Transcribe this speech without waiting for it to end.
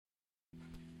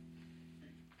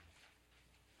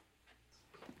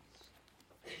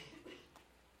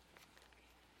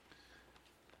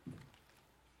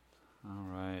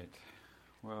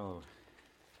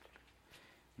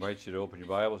I invite you to open your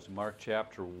Bibles to Mark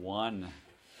chapter 1.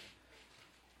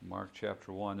 Mark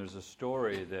chapter 1. There's a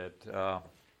story that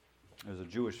there's a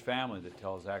Jewish family that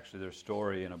tells actually their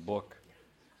story in a book.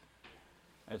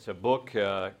 It's a book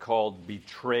called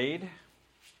Betrayed.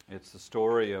 It's the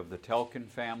story of the Telkin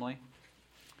family.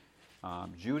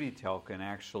 Judy Telkin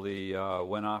actually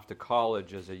went off to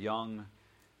college as a young,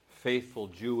 faithful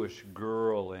Jewish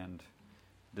girl and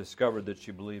discovered that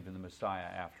she believed in the Messiah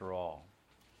after all.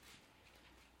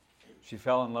 She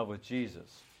fell in love with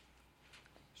Jesus.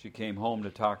 She came home to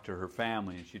talk to her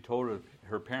family, and she told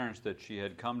her parents that she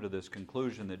had come to this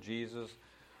conclusion that Jesus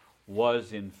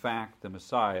was in fact the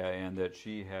Messiah and that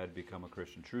she had become a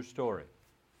Christian. True story.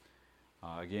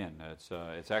 Again,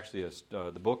 it's actually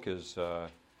the book is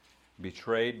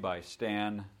Betrayed by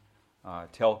Stan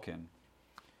Telkin.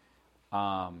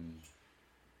 And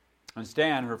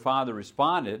Stan, her father,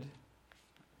 responded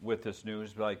with this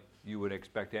news like you would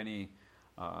expect any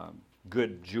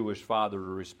good Jewish father to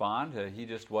respond. He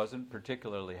just wasn't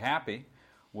particularly happy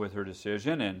with her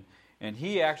decision, and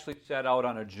he actually set out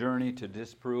on a journey to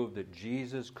disprove that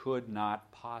Jesus could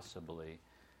not possibly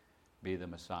be the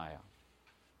Messiah.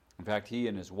 In fact, he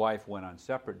and his wife went on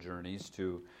separate journeys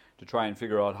to try and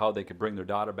figure out how they could bring their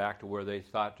daughter back to where they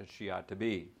thought that she ought to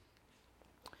be.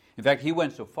 In fact, he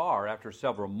went so far, after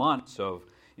several months of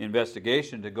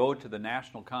investigation, to go to the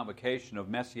National Convocation of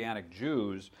Messianic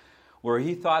Jews, where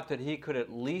he thought that he could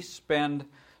at least spend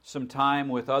some time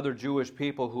with other Jewish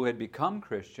people who had become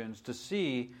Christians to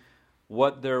see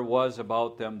what there was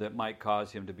about them that might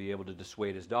cause him to be able to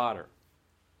dissuade his daughter.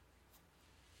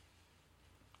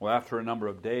 Well, after a number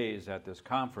of days at this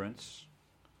conference,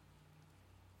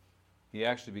 he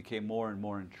actually became more and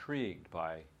more intrigued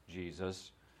by Jesus.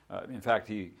 In fact,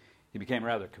 he became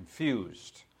rather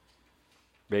confused,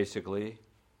 basically.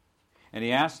 And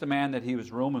he asked the man that he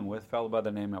was rooming with, a fellow by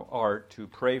the name of Art, to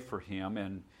pray for him.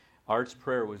 And Art's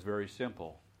prayer was very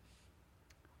simple.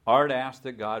 Art asked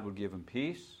that God would give him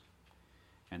peace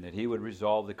and that he would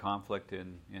resolve the conflict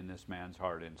in this man's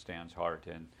heart, in Stan's heart,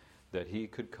 and that he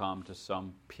could come to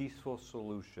some peaceful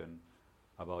solution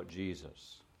about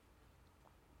Jesus.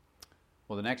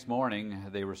 Well, the next morning,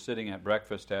 they were sitting at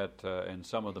breakfast and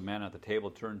some of the men at the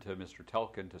table turned to Mr.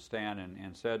 Telkin, to Stan,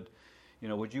 and said,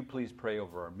 would you please pray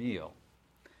over our meal?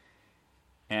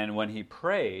 And when he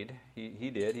prayed,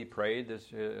 he prayed this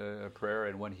prayer,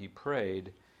 and when he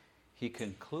prayed, he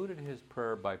concluded his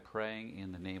prayer by praying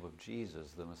in the name of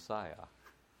Jesus, the Messiah.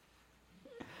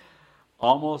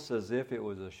 Almost as if it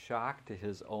was a shock to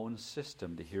his own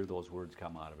system to hear those words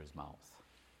come out of his mouth.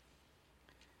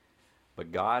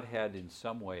 But God had in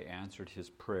some way answered his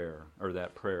prayer, or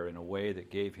that prayer, in a way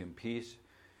that gave him peace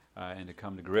and to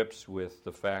come to grips with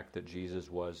the fact that Jesus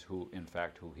was who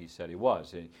he said he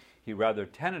was. And he rather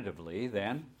tentatively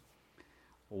then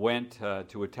went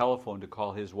to a telephone to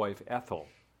call his wife Ethel.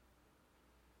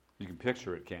 You can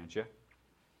picture it, can't you?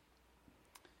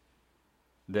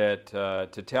 That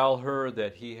to tell her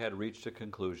that he had reached a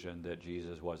conclusion that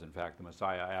Jesus was in fact the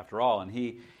Messiah after all.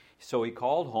 And so he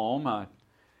called home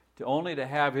only to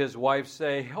have his wife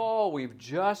say, we've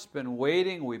just been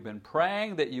waiting, we've been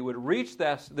praying that you would reach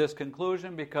this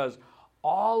conclusion because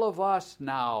all of us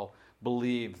now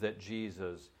believe that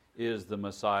Jesus is the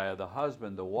Messiah. The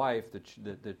husband, the wife,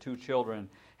 the two children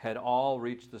had all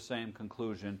reached the same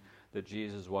conclusion that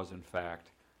Jesus was in fact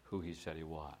who he said he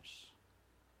was.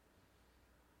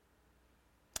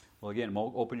 Well, again,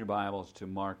 open your Bibles to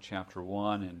Mark chapter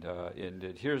 1, and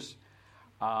here's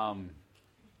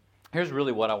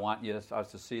really what I want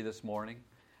us to see this morning.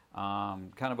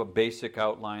 Kind of a basic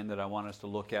outline that I want us to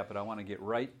look at, but I want to get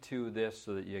right to this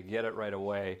so that you get it right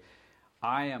away.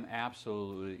 I am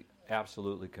absolutely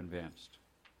convinced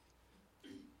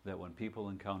that when people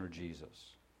encounter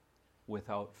Jesus,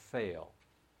 without fail,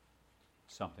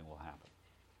 something will happen.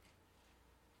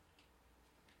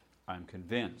 I'm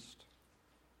convinced.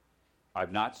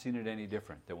 I've not seen it any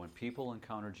different, that when people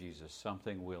encounter Jesus,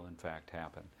 something will in fact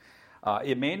happen.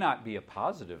 It may not be a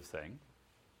positive thing.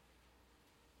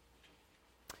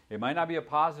 It might not be a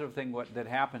positive thing that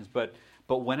happens, but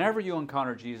whenever you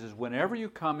encounter Jesus, whenever you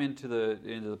come into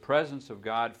the presence of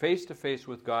God, face to face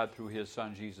with God through his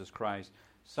Son, Jesus Christ,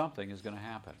 something is going to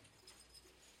happen.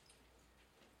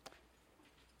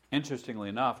 Interestingly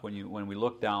enough, when we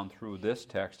look down through this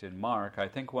text in Mark, I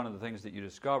think one of the things that you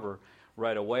discover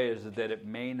right away is that it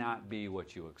may not be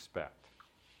what you expect.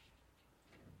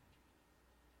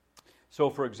 So,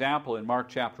 for example, in Mark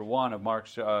chapter 1 of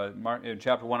Mark's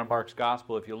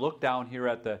Gospel, if you look down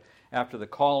here after the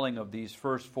calling of these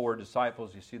first four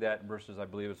disciples, you see that in verses, I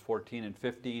believe it's 14 and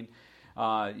 15.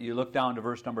 You look down to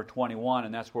verse number 21,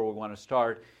 and that's where we want to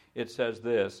start. it says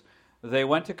this, "They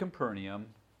went to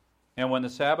Capernaum, and when the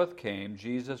Sabbath came,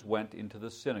 Jesus went into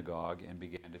the synagogue and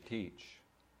began to teach.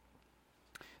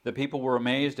 The people were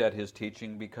amazed at his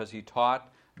teaching because he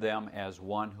taught them as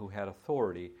one who had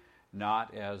authority,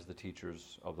 not as the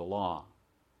teachers of the law.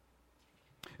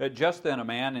 Just then a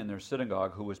man in their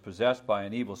synagogue who was possessed by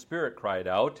an evil spirit cried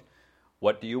out,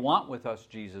 'What do you want with us,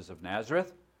 Jesus of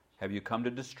Nazareth? Have you come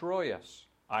to destroy us?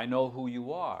 I know who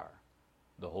you are,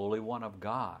 the Holy One of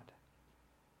God.'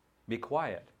 'Be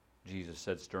quiet,' Jesus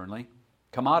said sternly.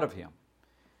 'Come out of him.'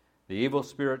 The evil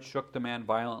spirit shook the man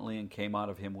violently and came out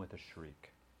of him with a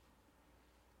shriek.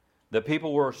 The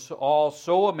people were all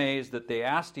so amazed that they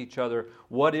asked each other,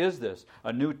 'What is this?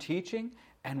 A new teaching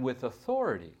and with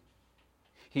authority.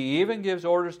 He even gives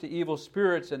orders to evil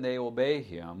spirits and they obey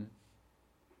him.'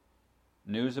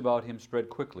 News about him spread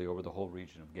quickly over the whole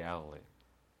region of Galilee."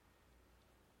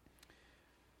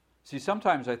 See,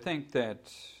 sometimes I think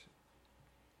that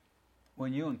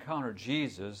when you encounter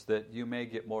Jesus, that you may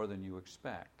get more than you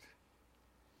expect.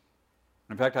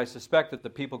 In fact, I suspect that the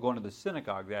people going to the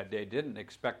synagogue that day didn't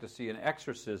expect to see an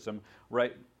exorcism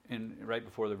right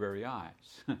before their very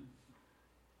eyes.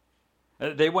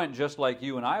 They went just like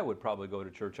you and I would probably go to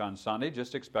church on Sunday,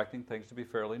 just expecting things to be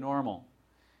fairly normal.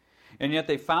 And yet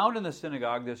they found in the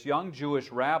synagogue this young Jewish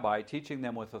rabbi teaching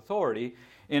them with authority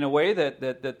in a way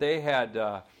that they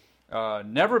had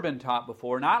never been taught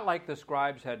before, not like the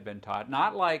scribes had been taught,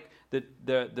 not like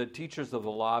the teachers of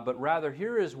the law, but rather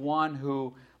here is one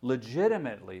who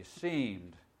legitimately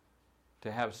seemed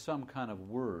to have some kind of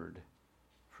word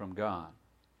from God.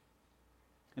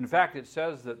 In fact, it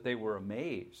says that they were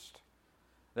amazed.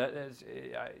 That is,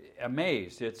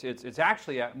 amazed. It's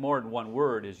actually more than one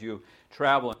word as you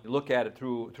travel and look at it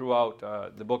throughout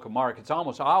the book of Mark. It's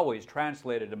almost always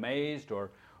translated amazed or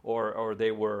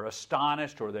they were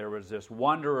astonished, or there was this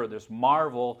wonder or this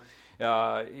marvel.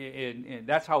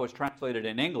 That's how it's translated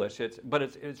in English. But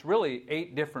it's really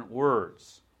 8 different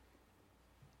words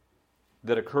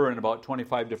that occur in about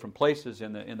 25 different places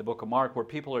in the book of Mark, where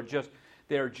people are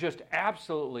just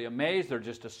absolutely amazed. They're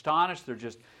just astonished.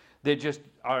 They just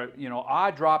are,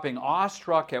 awe-dropping,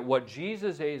 awestruck at what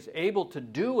Jesus is able to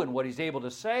do and what he's able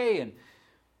to say. And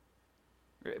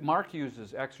Mark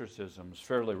uses exorcisms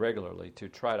fairly regularly to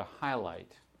try to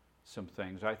highlight some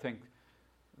things. I think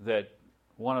that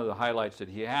one of the highlights that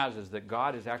he has is that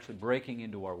God is actually breaking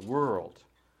into our world.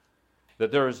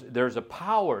 That there's a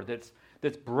power that's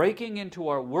breaking into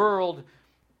our world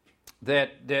that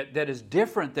is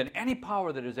different than any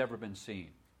power that has ever been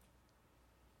seen.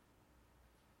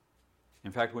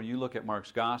 In fact, when you look at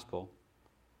Mark's gospel,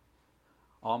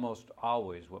 almost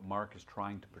always what Mark is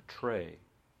trying to portray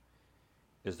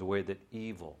is the way that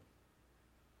evil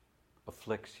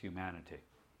afflicts humanity.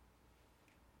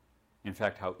 In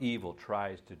fact, how evil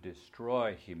tries to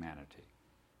destroy humanity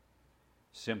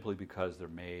simply because they're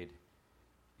made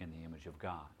in the image of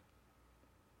God.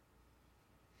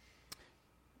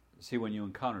 See, when you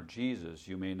encounter Jesus,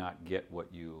 you may not get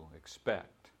what you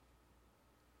expect.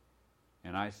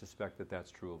 And I suspect that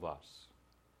that's true of us.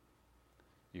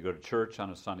 You go to church on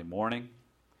a Sunday morning,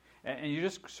 and you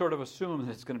just sort of assume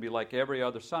that it's going to be like every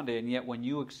other Sunday, and yet when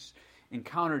you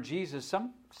encounter Jesus,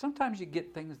 sometimes you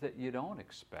get things that you don't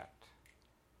expect.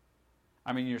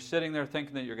 I mean, you're sitting there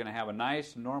thinking that you're going to have a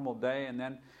nice, normal day, and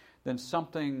then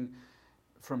something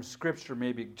from Scripture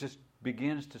maybe just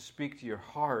begins to speak to your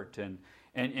heart, and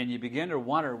you begin to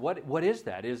wonder, what is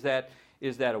that? Is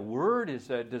that a word?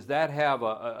 Does that have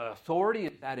a authority?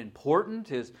 Is that important?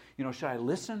 Should I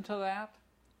listen to that?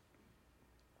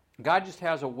 God just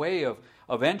has a way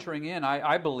of entering in.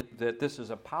 I believe that this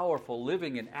is a powerful,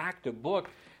 living, and active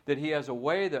book, that he has a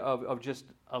way of just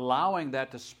allowing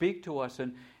that to speak to us.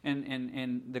 And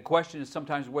the question is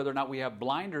sometimes whether or not we have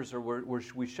blinders, or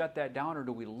we shut that down, or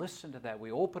do we listen to that?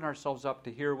 We open ourselves up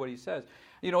to hear what he says.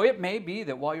 It may be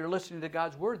that while you're listening to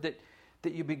God's word,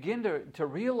 that you begin to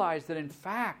realize that in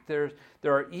fact there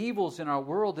are evils in our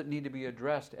world that need to be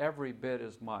addressed every bit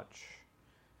as much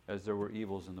as there were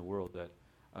evils in the world that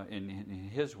in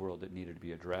his world that needed to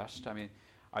be addressed. I mean,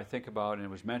 I think about, and it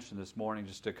was mentioned this morning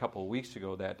just a couple of weeks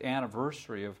ago, that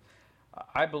anniversary of,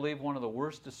 I believe, one of the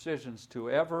worst decisions to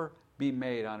ever be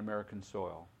made on American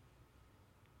soil,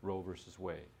 Roe versus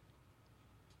Wade.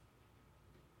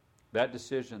 That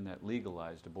decision that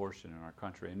legalized abortion in our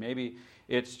country. And maybe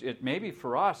it may be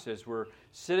for us as we're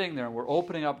sitting there and we're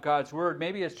opening up God's Word,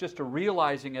 maybe it's just a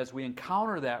realizing as we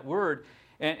encounter that Word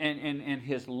and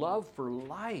His love for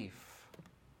life,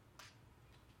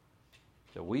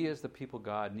 that we as the people of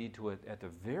God need to, at the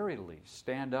very least,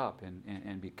 stand up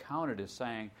and be counted as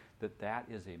saying that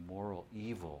is a moral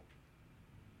evil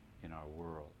in our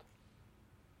world.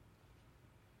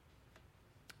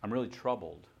 I'm really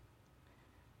troubled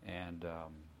and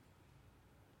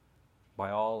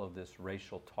by all of this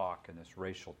racial talk and this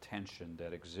racial tension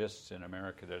that exists in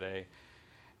America today,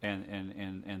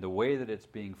 and the way that it's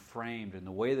being framed and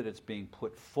the way that it's being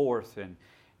put forth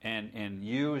and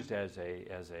used as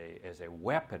a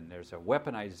weapon. There's a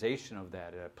weaponization of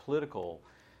that, a political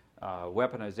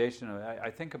weaponization.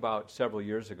 I think about several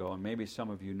years ago, and maybe some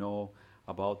of you know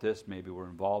about this, maybe we're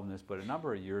involved in this, but a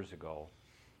number of years ago,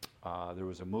 there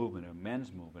was a movement, a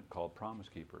men's movement called Promise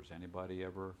Keepers. Anybody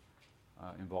ever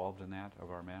involved in that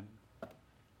of our men?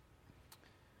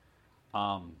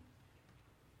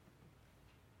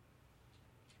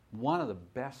 One of the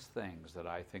best things that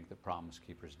I think the Promise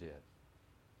Keepers did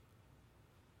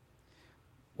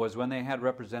was when they had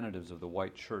representatives of the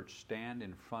white church stand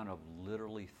in front of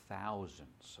literally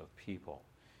thousands of people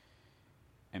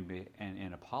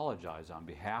and apologize on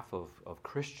behalf of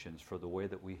Christians for the way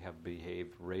that we have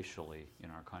behaved racially in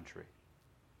our country.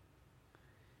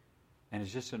 And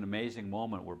it's just an amazing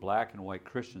moment where black and white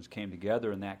Christians came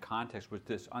together in that context with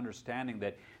this understanding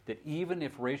that even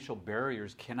if racial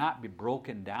barriers cannot be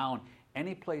broken down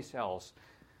anyplace else,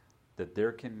 that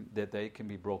they can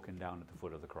be broken down at the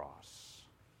foot of the cross,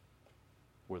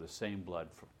 where the same blood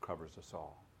covers us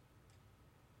all.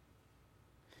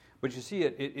 But you see,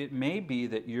 it may be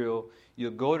that you'll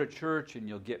go to church and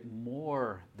you'll get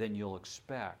more than you'll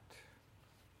expect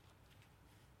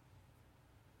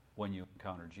when you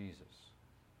encounter Jesus.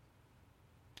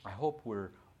 I hope we're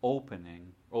open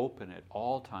at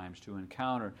all times to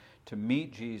encounter, to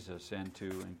meet Jesus and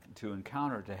to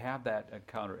encounter, to have that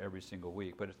encounter every single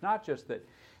week. But it's not just that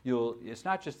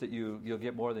you'll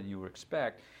get more than you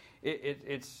expect.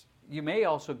 It's you may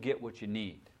also get what you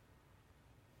need.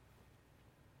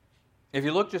 If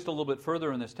you look just a little bit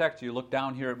further in this text, you look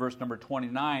down here at verse number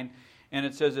 29, and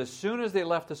it says, as soon as they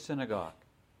left the synagogue,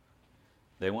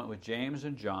 they went with James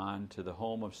and John to the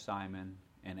home of Simon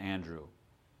and Andrew.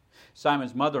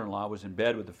 Simon's mother-in-law was in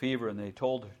bed with a fever, and they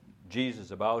told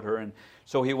Jesus about her. And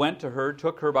so he went to her,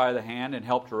 took her by the hand, and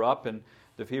helped her up, and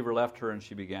the fever left her, and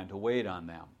she began to wait on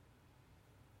them.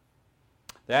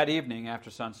 That evening, after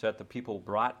sunset, the people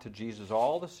brought to Jesus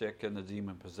all the sick and the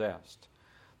demon-possessed.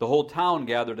 The whole town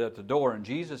gathered at the door, and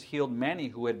Jesus healed many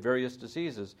who had various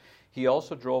diseases. He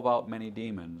also drove out many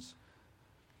demons.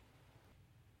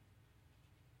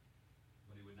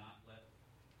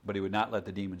 But he would not let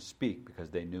the demons speak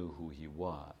because they knew who he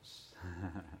was.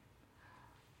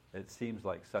 It seems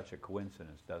like such a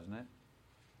coincidence, doesn't it?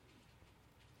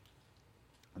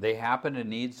 They happen to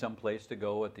need some place to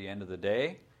go at the end of the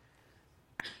day.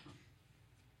 It's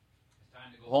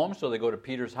time to go home, so they go to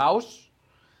Peter's house.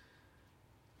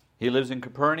 He lives in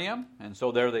Capernaum, and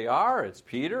so there they are. It's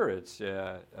Peter. It's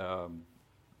at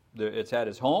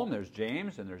his home. There's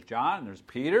James, and there's John, and there's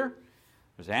Peter.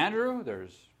 There's Andrew.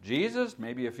 There's Jesus,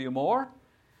 maybe a few more.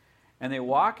 And they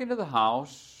walk into the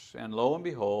house, and lo and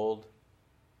behold,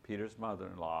 Peter's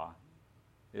mother-in-law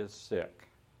is sick.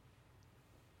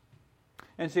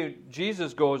 And so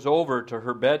Jesus goes over to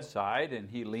her bedside, and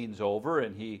he leans over,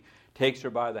 and he takes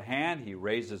her by the hand. He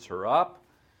raises her up.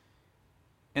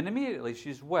 And immediately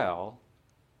she's well,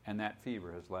 and that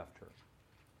fever has left her.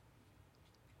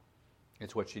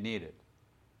 It's what she needed.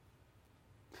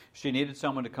 She needed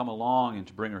someone to come along and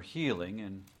to bring her healing,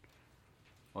 and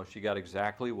well, she got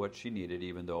exactly what she needed,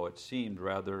 even though it seemed a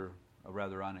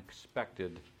rather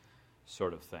unexpected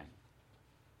sort of thing.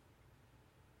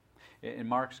 In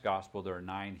Mark's gospel, there are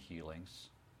 9 healings,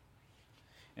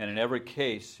 and in every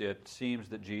case, it seems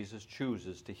that Jesus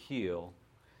chooses to heal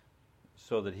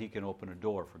so that he can open a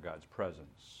door for God's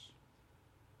presence,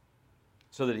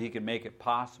 so that he can make it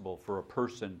possible for a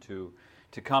person to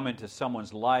come into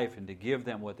someone's life and to give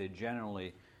them what they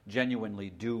genuinely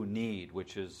do need,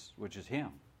 which is him.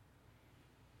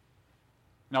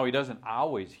 Now, he doesn't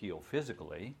always heal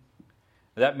physically.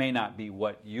 That may not be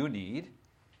what you need.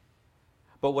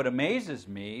 But what amazes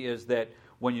me is that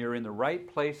when you're in the right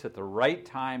place at the right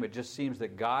time, it just seems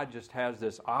that God just has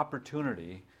this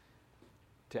opportunity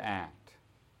to act.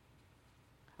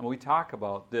 And we talk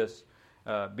about this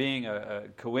being a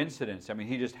coincidence. I mean,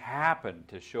 he just happened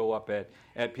to show up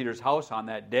at Peter's house on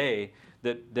that day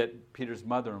that Peter's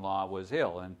mother-in-law was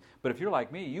ill. But if you're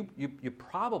like me, you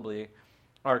probably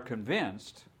are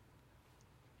convinced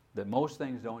that most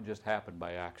things don't just happen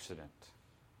by accident.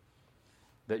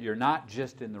 That you're not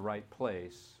just in the right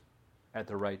place at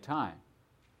the right time.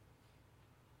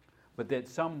 But that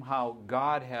somehow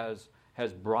God has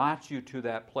brought you to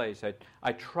that place.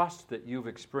 I trust that you've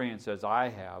experienced, as I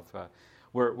have,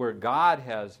 where God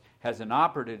has an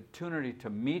opportunity to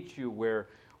meet you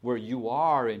where you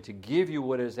are and to give you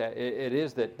what it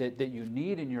is that you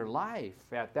need in your life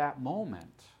at that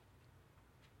moment.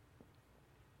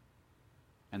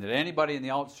 And that anybody in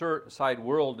the outside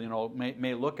world,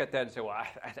 may look at that and say, well,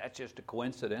 that's just a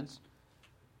coincidence.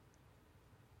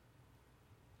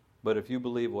 But if you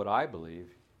believe what I believe,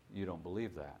 you don't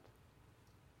believe that.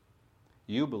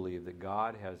 You believe that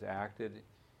God has acted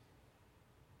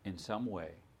in some way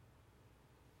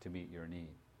to meet your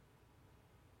need.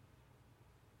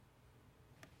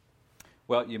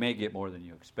 Well, you may get more than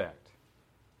you expect.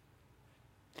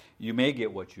 You may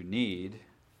get what you need.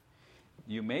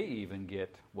 You may even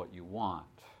get what you want.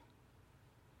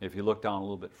 If you look down a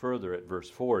little bit further at verse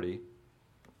 40,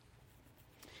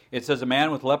 it says, a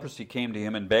man with leprosy came to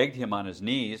him and begged him on his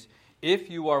knees, if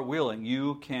you are willing,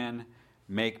 you can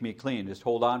make me clean. Just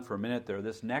hold on for a minute there.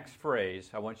 This next phrase,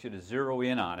 I want you to zero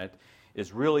in on it,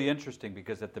 is really interesting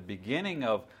because at the beginning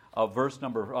of verse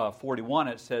number 41,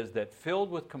 it says that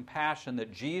filled with compassion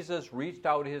that Jesus reached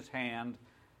out his hand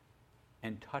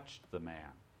and touched the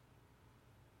man.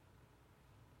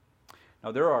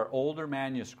 Now, there are older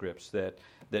manuscripts that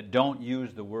don't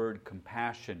use the word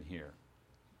compassion here.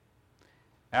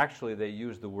 Actually, they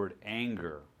use the word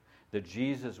anger, that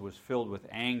Jesus was filled with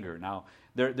anger. Now,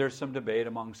 there's some debate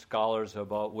among scholars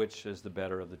about which is the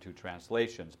better of the two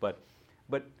translations. But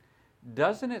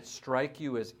doesn't it strike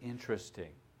you as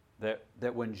interesting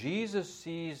that when Jesus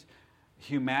sees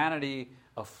humanity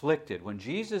afflicted, when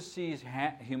Jesus sees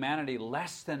humanity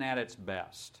less than at its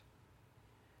best,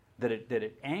 that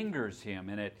it angers him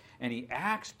and he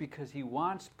acts because he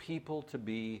wants people to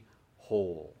be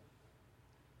whole?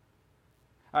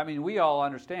 I mean, we all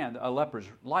understand a leper's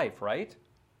life, right?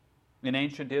 In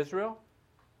ancient Israel,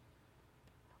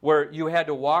 where you had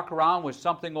to walk around with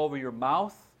something over your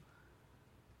mouth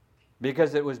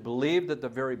because it was believed that the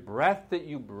very breath that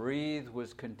you breathe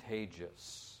was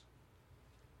contagious.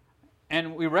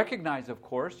 And we recognize, of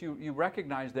course, you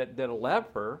recognize that a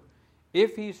leper,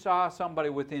 if he saw somebody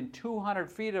within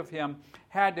 200 feet of him,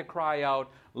 had to cry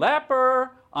out,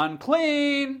 leper,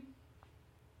 unclean.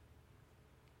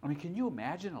 I mean, can you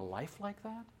imagine a life like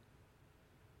that?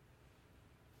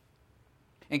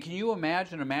 And can you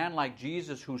imagine a man like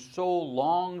Jesus who so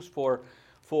longs for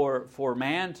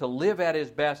man to live at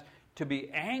his best, to be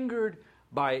angered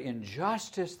by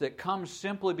injustice that comes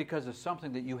simply because of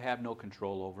something that you have no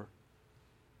control over?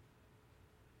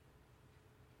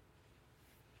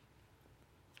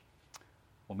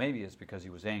 Well, maybe it's because he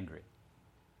was angry.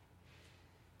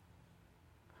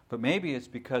 But maybe it's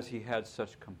because he had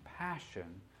such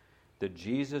compassion that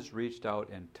Jesus reached out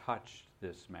and touched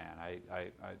this man.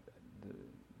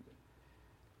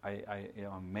 I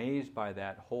am amazed by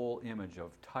that whole image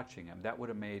of touching him. That would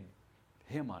have made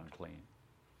him unclean.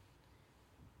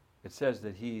 It says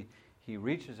that he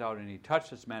reaches out and he touches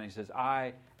this man. And he says,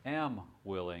 I am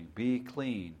willing, be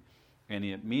clean. And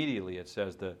immediately it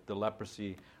says that the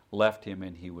leprosy left him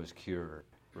and he was cured.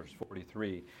 Verse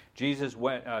 43, Jesus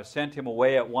sent him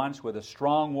away at once with a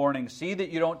strong warning, see that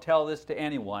you don't tell this to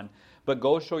anyone, but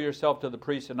go show yourself to the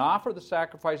priest and offer the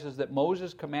sacrifices that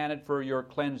Moses commanded for your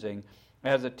cleansing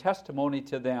as a testimony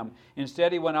to them.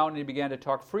 Instead, he went out and he began to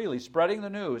talk freely, spreading the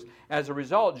news. As a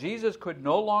result, Jesus could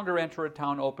no longer enter a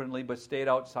town openly, but stayed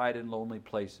outside in lonely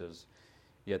places.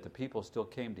 Yet the people still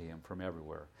came to him from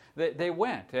everywhere. They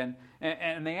went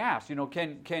and they asked,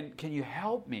 can you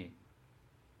help me?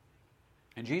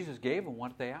 And Jesus gave them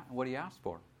what he asked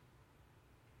for.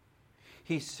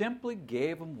 He simply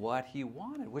gave them what he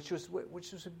wanted, which was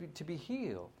to be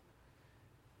healed.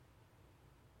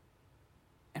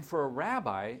 And for a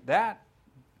rabbi, that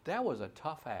was a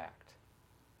tough act.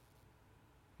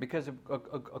 Because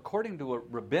according to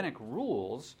rabbinic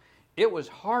rules, it was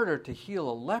harder to heal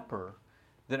a leper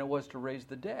than it was to raise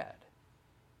the dead.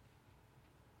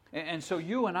 And so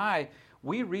you and I,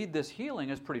 we read this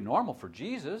healing as pretty normal for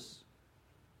Jesus.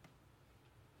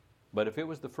 But if it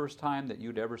was the first time that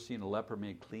you'd ever seen a leper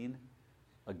made clean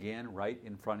again right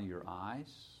in front of your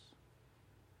eyes,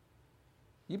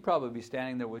 you'd probably be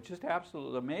standing there with just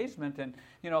absolute amazement and,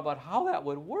 about how that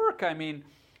would work. I mean,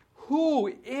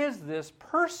 who is this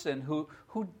person who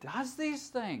does these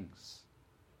things?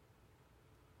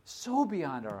 So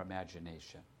beyond our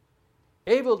imagination.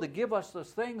 Able to give us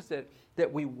those things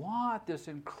that we want, this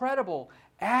incredible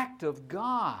act of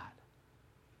God.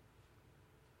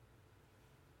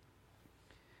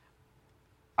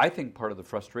 I think part of the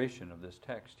frustration of this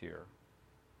text here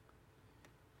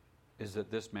is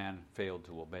that this man failed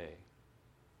to obey.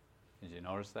 Did you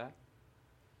notice that?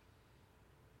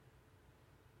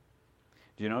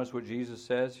 Do you notice what Jesus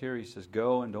says here? He says,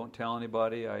 go and don't tell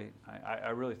anybody. I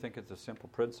really think it's a simple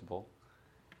principle.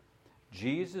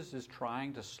 Jesus is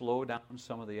trying to slow down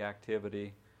some of the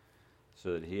activity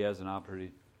so that he has an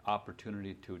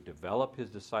opportunity to develop his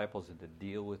disciples and to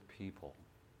deal with people.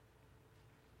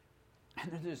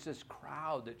 And then there's this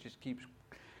crowd that just keeps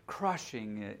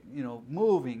crushing,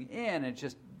 moving in and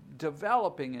just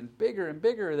developing and bigger,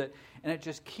 and it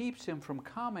just keeps him from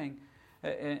coming,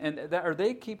 or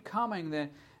they keep coming,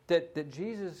 that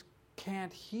Jesus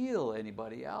can't heal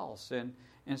anybody else, and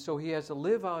so he has to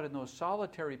live out in those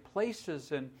solitary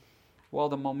places, and while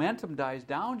the momentum dies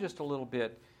down just a little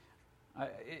bit,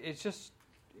 it's just,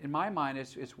 in my mind,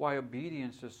 it's why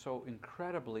obedience is so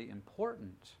incredibly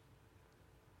important.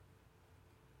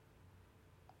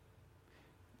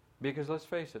 Because let's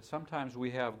face it, sometimes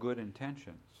we have good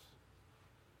intentions.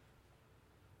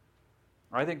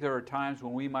 I think there are times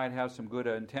when we might have some good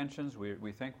intentions,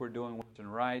 we think we're doing what's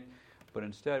right, but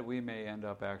instead we may end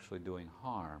up actually doing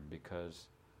harm because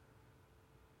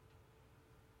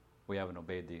we haven't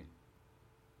obeyed the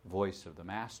voice of the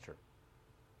Master.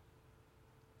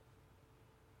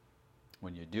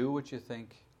 When you do what you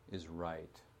think is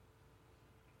right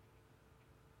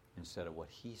instead of what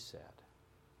he said.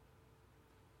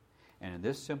 And in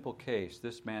this simple case,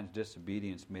 this man's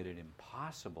disobedience made it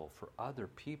impossible for other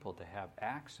people to have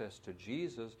access to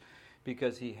Jesus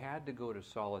because he had to go to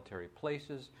solitary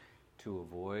places to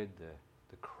avoid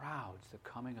the crowds, the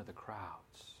coming of the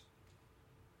crowds.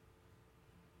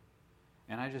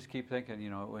 And I just keep thinking,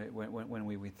 when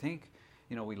we think,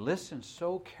 we listen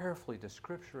so carefully to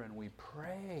Scripture and we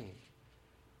pray.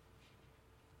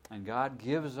 And God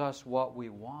gives us what we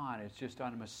want. It's just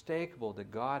unmistakable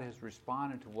that God has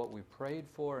responded to what we prayed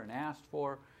for and asked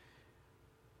for.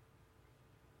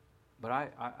 But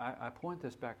I point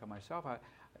this back on myself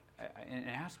and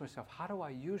ask myself, how do I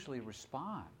usually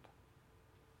respond?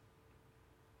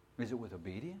 Is it with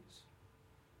obedience?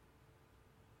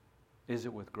 Is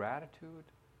it with gratitude?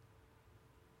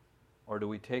 Or do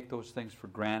we take those things for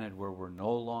granted where we're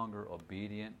no longer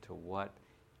obedient to what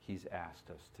He's asked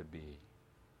us to be?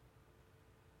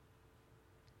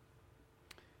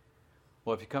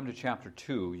 Well, if you come to chapter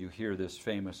 2, you hear this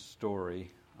famous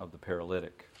story of the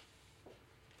paralytic.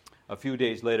 A few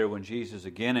days later, when Jesus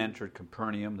again entered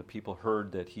Capernaum, the people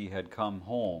heard that he had come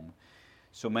home.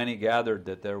 So many gathered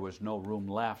that there was no room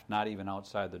left, not even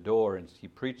outside the door, and he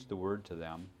preached the word to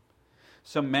them.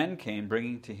 Some men came,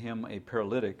 bringing to him a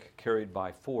paralytic carried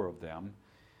by 4 of them.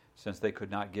 Since they could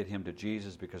not get him to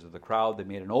Jesus because of the crowd, they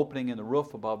made an opening in the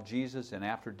roof above Jesus, and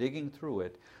after digging through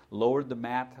it, lowered the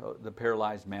mat the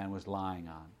paralyzed man was lying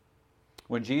on.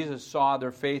 When Jesus saw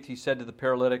their faith, he said to the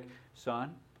paralytic,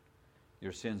 "Son,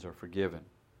 your sins are forgiven."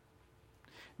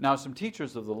 Now some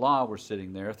teachers of the law were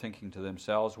sitting there, thinking to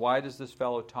themselves, "Why does this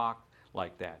fellow talk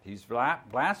like that? He's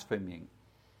blaspheming.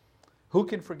 Who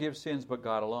can forgive sins but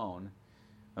God alone?"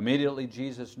 Immediately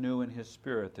Jesus knew in his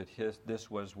spirit that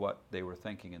this was what they were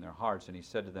thinking in their hearts, and he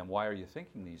said to them, "Why are you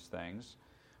thinking these things?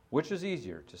 Which is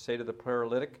easier, to say to the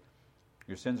paralytic,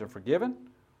 'Your sins are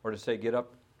forgiven,' or to say, 'Get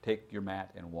up, take your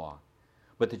mat, and walk'?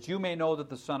 But that you may know that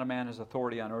the Son of Man has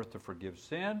authority on earth to forgive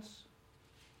sins,"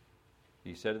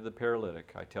 he said to the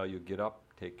paralytic, "I tell you, get up,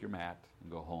 take your mat, and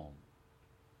go home."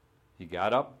 He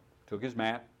got up, took his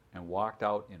mat, and walked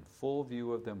out in full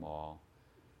view of them all.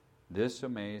 This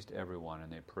amazed everyone,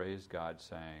 and they praised God,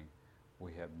 saying,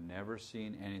 "We have never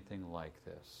seen anything like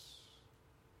this."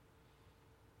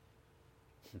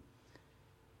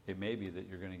 It may be that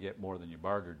you're going to get more than you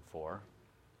bargained for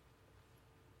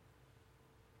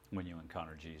when you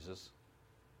encounter Jesus.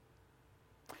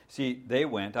 See, they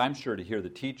went, I'm sure, to hear the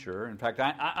teacher. In fact,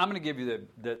 I'm going to give you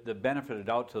the benefit of the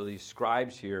doubt to these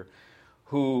scribes here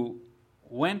who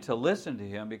went to listen to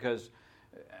him, because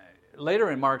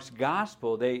later in Mark's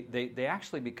gospel, they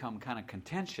actually become kind of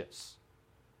contentious.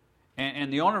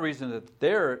 And the only reason that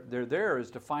they're there is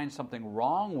to find something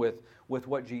wrong with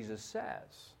what Jesus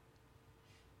says.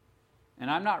 And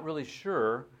I'm not really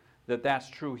sure that that's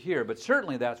true here, but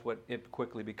certainly that's what it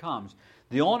quickly becomes.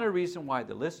 The only reason why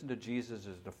they listen to Jesus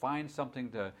is to find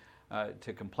something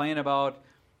to complain about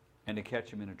and to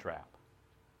catch him in a trap.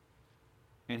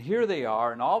 And here they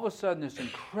are, and all of a sudden this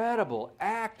incredible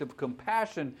act of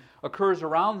compassion occurs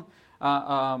around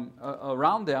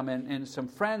them, and some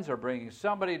friends are bringing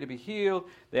somebody to be healed.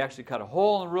 They actually cut a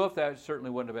hole in the roof. That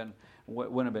certainly wouldn't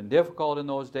have been difficult in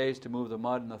those days to move the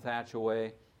mud and the thatch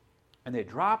away. And they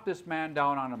drop this man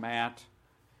down on a mat,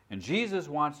 and Jesus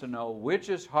wants to know which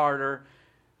is harder,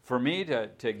 for me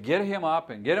to get him up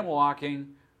and get him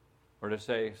walking, or to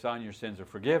say, "Son, your sins are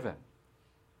forgiven."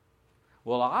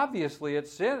 Well, obviously,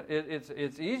 it's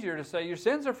easier to say your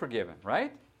sins are forgiven,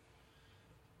 right?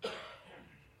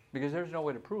 Because there's no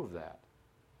way to prove that.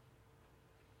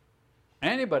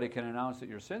 Anybody can announce that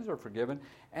your sins are forgiven,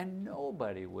 and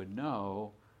nobody would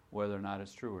know whether or not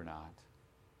it's true or not.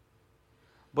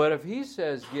 But if he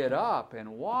says, get up and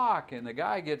walk, and the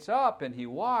guy gets up and he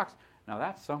walks, now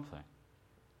that's something.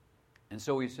 And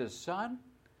so he says, son,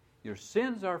 your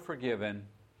sins are forgiven,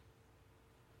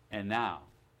 and now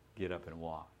get up and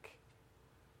walk.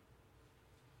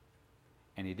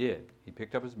 And he did. He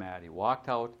picked up his mat, he walked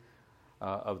out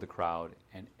of the crowd,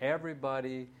 and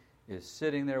everybody is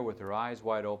sitting there with their eyes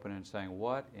wide open and saying,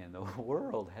 what in the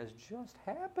world has just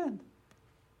happened?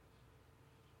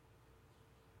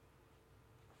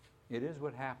 It is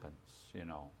what happens,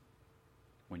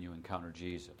 when you encounter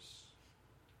Jesus.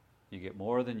 You get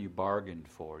more than you bargained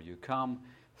for. You come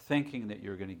thinking that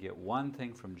you're going to get one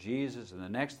thing from Jesus, and the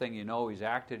next thing you know, he's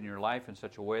acted in your life in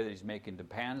such a way that he's making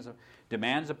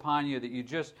demands upon you that you're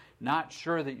just not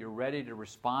sure that you're ready to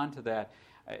respond to that.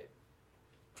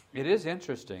 It is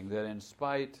interesting that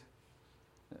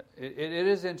it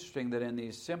is interesting that in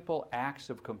these simple acts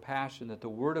of compassion that the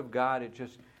Word of God, it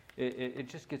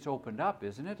just gets opened up,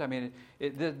 isn't it? I mean,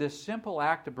 this simple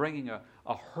act of bringing a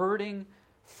hurting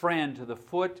friend to the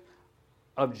foot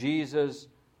of Jesus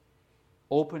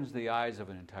opens the eyes of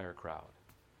an entire crowd.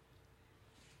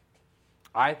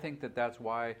 I think that that's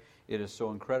why it is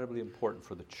so incredibly important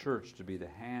for the church to be the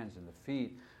hands and the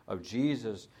feet of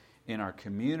Jesus in our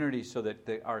community, so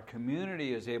that our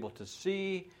community is able to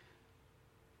see,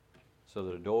 so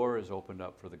that a door is opened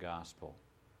up for the gospel.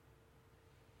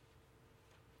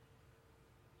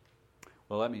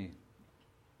 Well, let me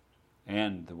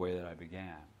end the way that I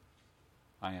began.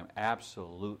 I am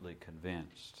absolutely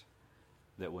convinced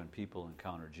that when people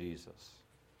encounter Jesus,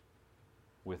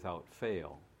 without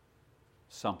fail,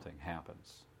 something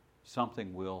happens.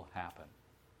 Something will happen.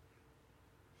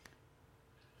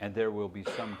 And there will be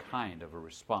some kind of a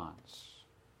response.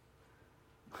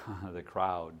 The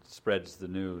crowd spreads the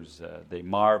news. They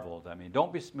marveled. I mean,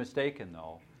 don't be mistaken,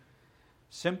 though.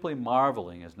 Simply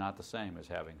marveling is not the same as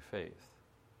having faith.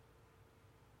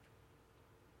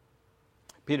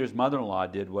 Peter's mother-in-law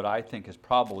did what I think is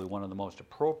probably one of the most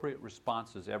appropriate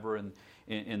responses ever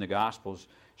in the Gospels.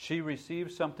 She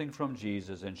received something from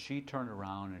Jesus, and she turned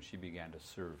around and she began to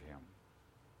serve him.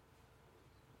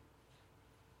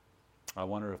 I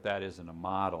wonder if that isn't a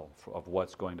model of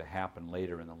what's going to happen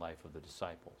later in the life of the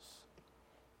disciples.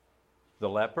 The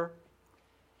leper,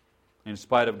 in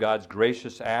spite of God's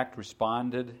gracious act,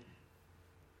 responded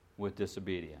with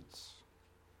disobedience.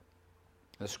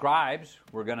 The scribes,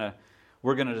 we're going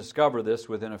to discover this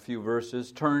within a few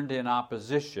verses, turned in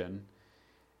opposition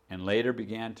and later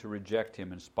began to reject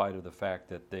him in spite of the fact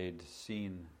that they'd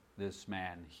seen this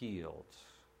man healed.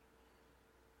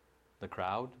 The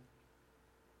crowd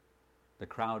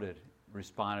had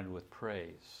responded with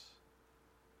praise,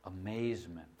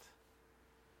 amazement,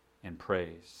 and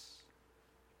praise.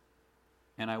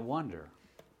 And I wonder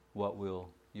what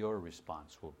your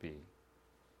response will be.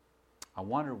 I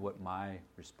wonder what my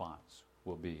response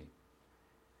will be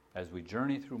as we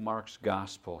journey through Mark's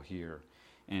gospel here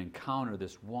and encounter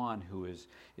this one who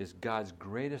is God's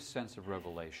greatest sense of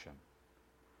revelation.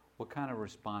 What kind of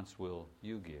response will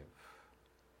you give?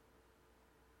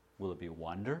 Will it be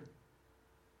wonder?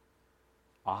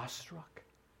 Awestruck?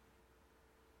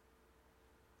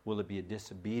 Will it be a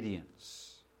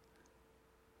disobedience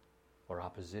or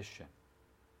opposition?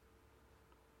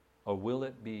 Or will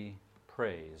it be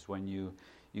praise when you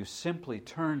simply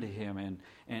turn to him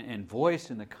and voice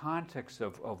in the context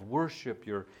of worship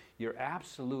your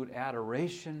absolute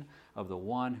adoration of the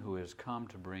one who has come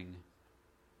to bring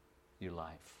you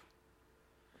life?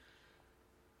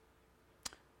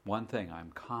 One thing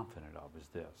I'm confident of is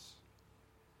this,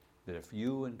 that if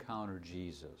you encounter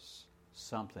Jesus,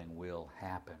 something will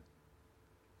happen.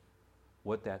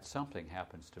 What that something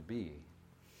happens to be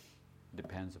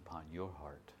depends upon your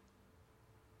heart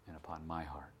and upon my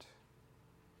heart.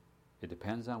 It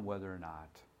depends on whether or not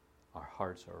our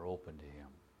hearts are open to him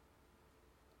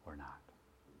or not.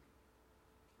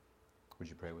 Would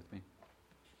you pray with me?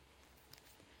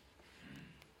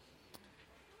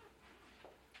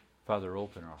 Father,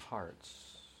 open our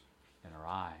hearts and our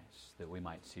eyes that we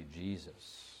might see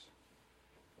Jesus.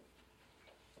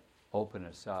 Open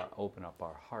up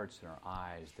our hearts and our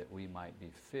eyes that we might be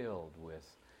filled with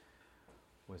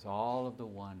all of the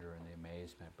wonder and the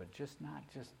amazement, but not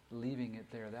just leaving it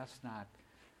there. That's not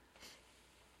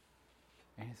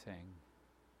anything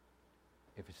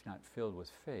if it's not filled with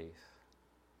faith.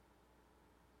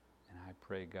 And I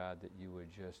pray, God, that you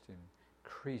would just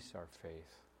increase our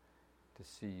faith to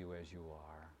see you as you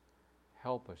are.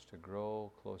 Help us to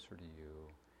grow closer to you,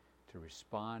 to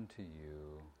respond to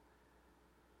you,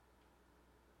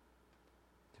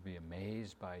 to to be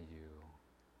amazed by you,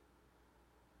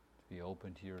 to be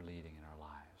open to your leading in our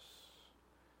lives.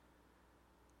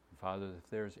 And Father, if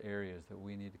there's areas that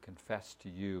we need to confess to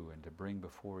you and to bring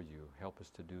before you, help us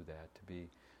to do that, to be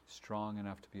strong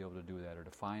enough to be able to do that, or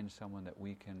to find someone that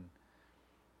we can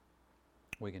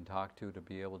talk to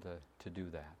be able to do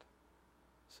that,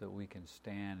 so that we can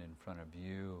stand in front of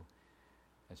you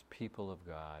as people of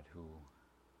God who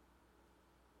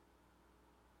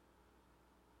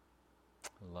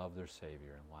love their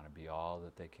Savior and want to be all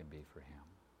that they can be for Him.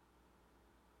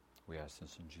 We ask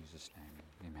this in Jesus'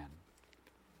 name. Amen.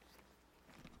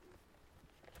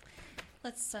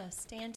 Let's stand.